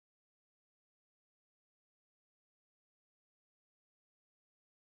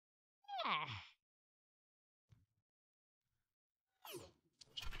Hi,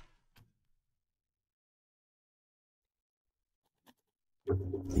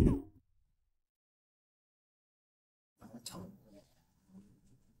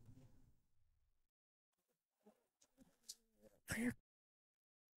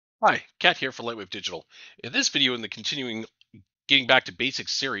 Kat here for Lightwave Digital. In this video, in the continuing Getting Back to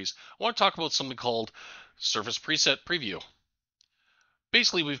Basics series, I want to talk about something called Surface Preset Preview.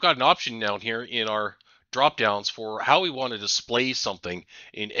 Basically, we've got an option down here in our drop-downs for how we want to display something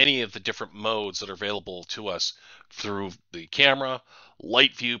in any of the different modes that are available to us through the camera,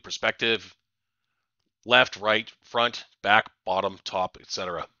 light view, perspective, left, right, front, back, bottom, top,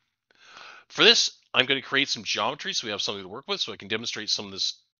 etc. For this, I'm going to create some geometry so we have something to work with so I can demonstrate some of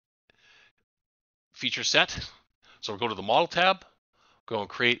this feature set. So we'll go to the Model tab, go and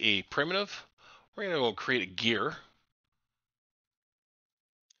create a primitive. We're going to go and create a gear.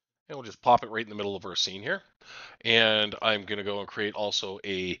 And we'll just pop it right in the middle of our scene here. And I'm going to go and create also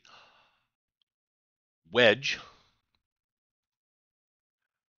a wedge.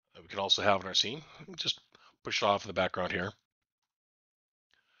 That we can also have in our scene. Just push it off in the background here.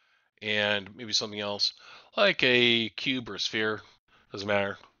 And maybe something else, like a cube or a sphere. Doesn't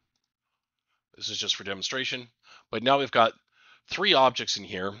matter. This is just for demonstration. But now we've got 3 objects in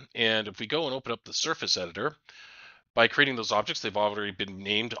here. And if we go and open up the surface editor, by creating those objects, they've already been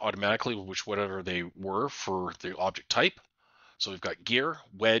named automatically, whatever they were for the object type. So we've got gear,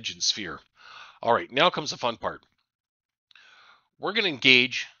 wedge, and sphere. All right, now comes the fun part. We're going to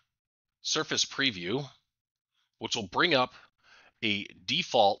engage surface preview, which will bring up a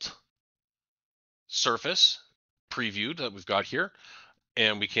default surface preview that we've got here.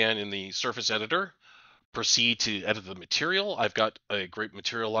 And we can, in the surface editor, proceed to edit the material. I've got a great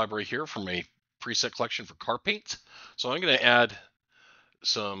material library here from a preset collection for car paint. So I'm going to add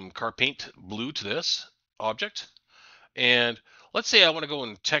some car paint blue to this object. And let's say I want to go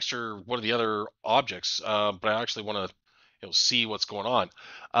and texture one of the other objects, but I actually want to see what's going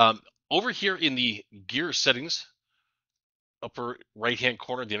on. Over here in the gear settings, upper right-hand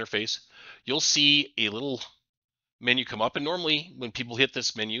corner of the interface, you'll see a little menu come up. And normally when people hit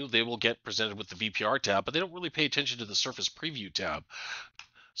this menu, they will get presented with the VPR tab, but they don't really pay attention to the Surface Preview tab.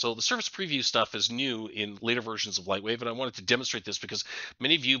 So the Surface Preview stuff is new in later versions of Lightwave, and I wanted to demonstrate this because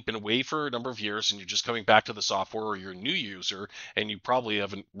many of you have been away for a number of years and you're just coming back to the software, or you're a new user and you probably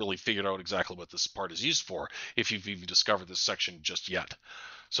haven't really figured out exactly what this part is used for if you've even discovered this section just yet.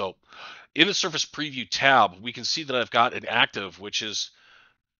 So in the Surface Preview tab, we can see that I've got an active, which is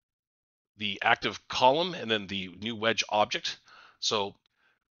the active column and then the new wedge object. So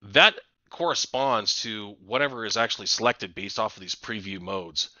that corresponds to whatever is actually selected based off of these preview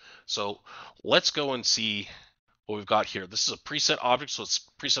modes. So let's go and see what we've got here. This is a preset object, so it's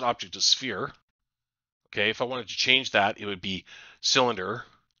preset object is sphere. Okay, if I wanted to change that, it would be cylinder,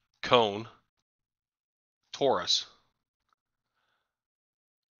 cone, torus,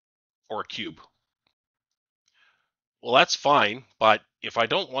 or cube. Well, that's fine, but if I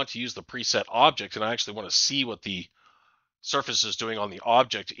don't want to use the preset object and I actually want to see what the surface is doing on the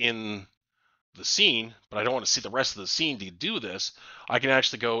object in the scene, but I don't want to see the rest of the scene to do this, I can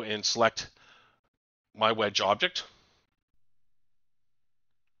actually go and select my wedge object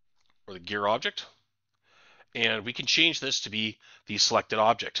or the gear object, and we can change this to be the selected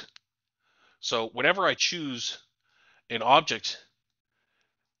object. So whenever I choose an object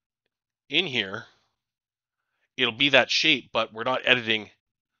in here, it'll be that shape, but we're not editing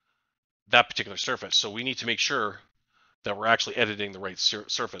that particular surface. So we need to make sure that we're actually editing the right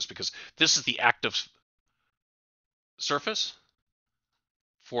surface, because this is the active surface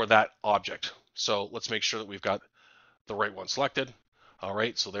for that object. So let's make sure that we've got the right one selected. All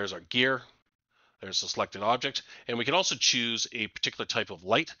right, so there's our gear. There's the selected object. And we can also choose a particular type of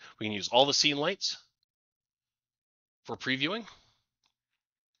light. We can use all the scene lights for previewing.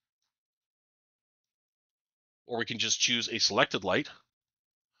 Or we can just choose a selected light,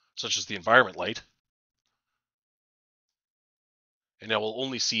 such as the environment light. And now we'll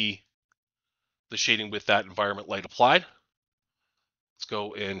only see the shading with that environment light applied. Let's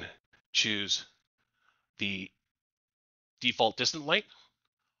go and choose the default distant light.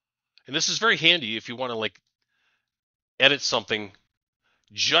 And this is very handy if you want to like edit something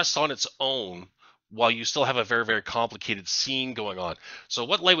just on its own while you still have a very, very complicated scene going on. So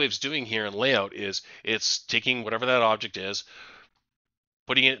what Lightwave's doing here in layout is it's taking whatever that object is,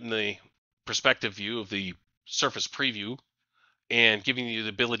 putting it in the perspective view of the surface preview, and giving you the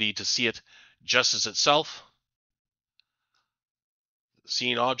ability to see it just as itself,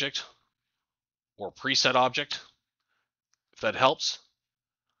 scene object, or preset object, if that helps.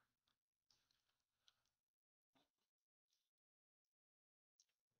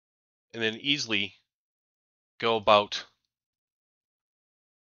 and then easily go about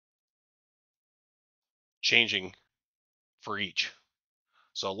changing for each.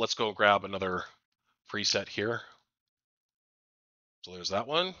 So let's go grab another preset here. So there's that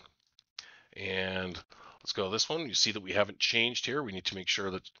one. And let's go to this one. You see that we haven't changed here. We need to make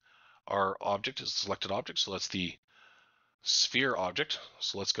sure that our object is a selected object. So that's the sphere object.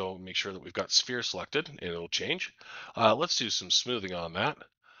 So let's go make sure that we've got sphere selected and it'll change. Let's do some smoothing on that.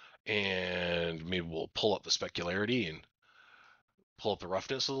 And maybe we'll pull up the specularity and pull up the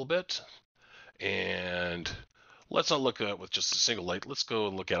roughness a little bit. And let's not look at it with just a single light. Let's go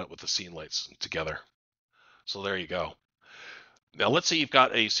and look at it with the scene lights together. So there you go. Now let's say you've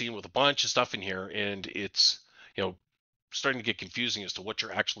got a scene with a bunch of stuff in here and it's, starting to get confusing as to what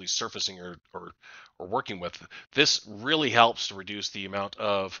you're actually surfacing or working with. This really helps to reduce the amount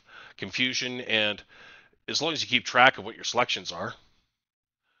of confusion, and as long as you keep track of what your selections are,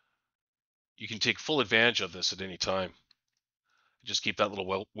 you can take full advantage of this at any time. Just keep that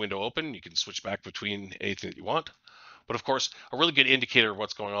little window open. You can switch back between anything that you want. But of course, a really good indicator of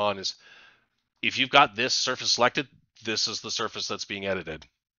what's going on is if you've got this surface selected, this is the surface that's being edited.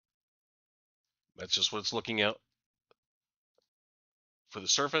 That's just what it's looking at for the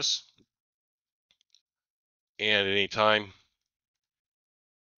surface. And at any time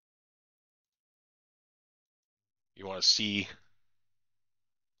you want to see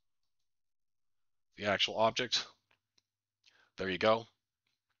the actual object, there you go.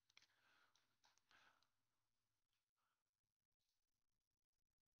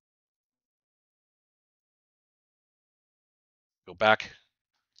 Go back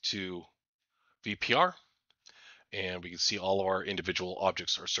to VPR, and we can see all of our individual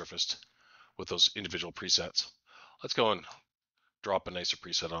objects are surfaced with those individual presets. Let's go and drop a nicer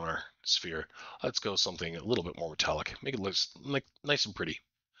preset on our sphere. Let's go something a little bit more metallic. Make it look like nice and pretty.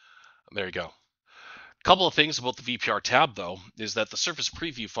 There you go. A couple of things about the VPR tab, though, is that the surface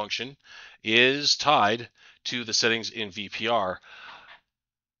preview function is tied to the settings in VPR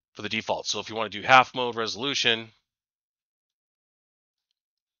for the default. So if you want to do half mode resolution,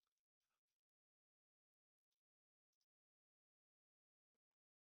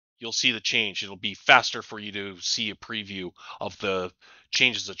 you'll see the change. It'll be faster for you to see a preview of the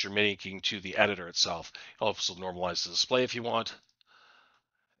changes that you're making to the editor itself. It'll also normalize the display if you want.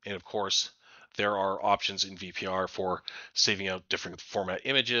 And of course, there are options in VPR for saving out different format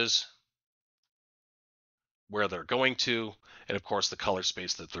images, where they're going to, and of course the color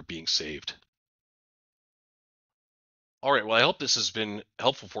space that they're being saved. All right, well, I hope this has been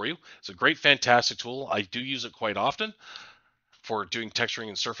helpful for you. It's a great, fantastic tool. I do use it quite often for doing texturing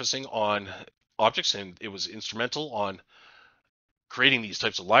and surfacing on objects, and it was instrumental on creating these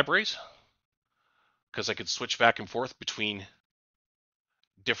types of libraries because I could switch back and forth between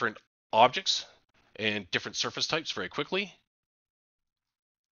different objects and different surface types very quickly.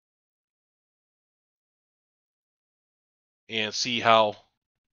 And see how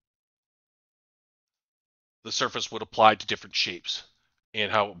the surface would apply to different shapes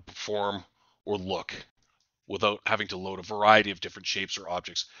and how it would perform or look without having to load a variety of different shapes or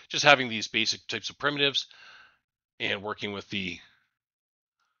objects. Just having these basic types of primitives and working with the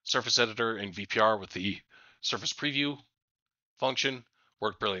surface editor and VPR with the surface preview function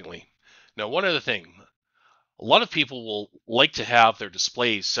worked brilliantly. Now, one other thing, a lot of people will like to have their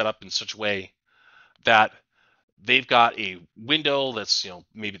displays set up in such a way that they've got a window that's,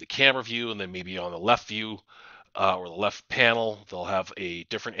 maybe the camera view, and then maybe on the left view or the left panel, they'll have a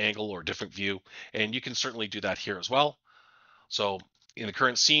different angle or different view. And you can certainly do that here as well. So in the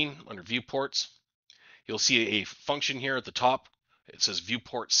current scene under viewports, you'll see a function here at the top. It says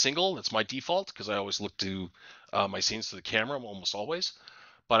viewport single. That's my default because I always look to my scenes to the camera almost always.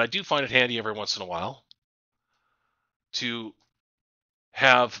 But I do find it handy every once in a while to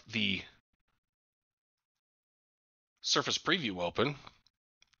have the surface preview open,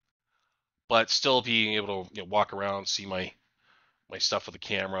 but still being able to walk around, see my stuff with the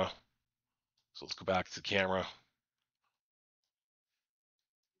camera. So let's go back to the camera.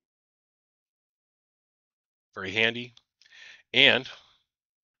 Very handy. And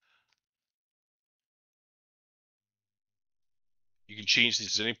you can change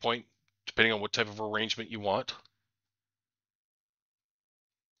these at any point depending on what type of arrangement you want.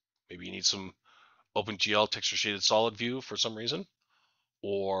 Maybe you need some OpenGL texture shaded solid view for some reason,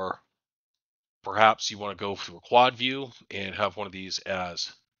 or perhaps you want to go through a quad view and have one of these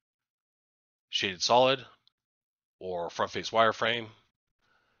as shaded solid or front face wireframe.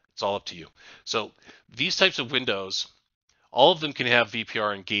 It's all up to you. So these types of windows, all of them can have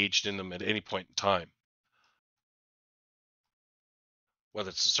VPR engaged in them at any point in time. whether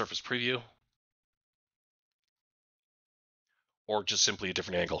it's a surface preview or just simply a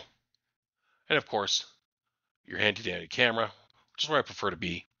different angle. And of course, your handy dandy camera, which is where I prefer to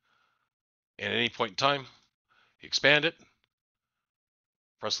be. And at any point in time, you expand it,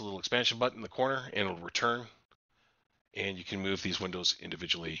 press the little expansion button in the corner, and it'll return. And you can move these windows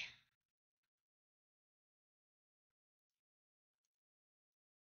individually.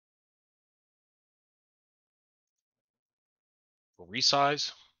 For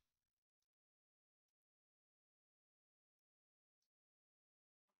resize,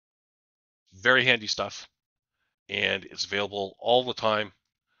 very handy stuff. And it's available all the time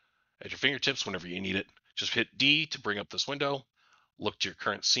at your fingertips whenever you need it. Just hit D to bring up this window, look to your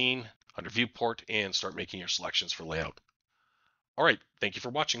current scene under viewport, and start making your selections for layout. All right, thank you for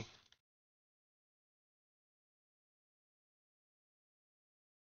watching.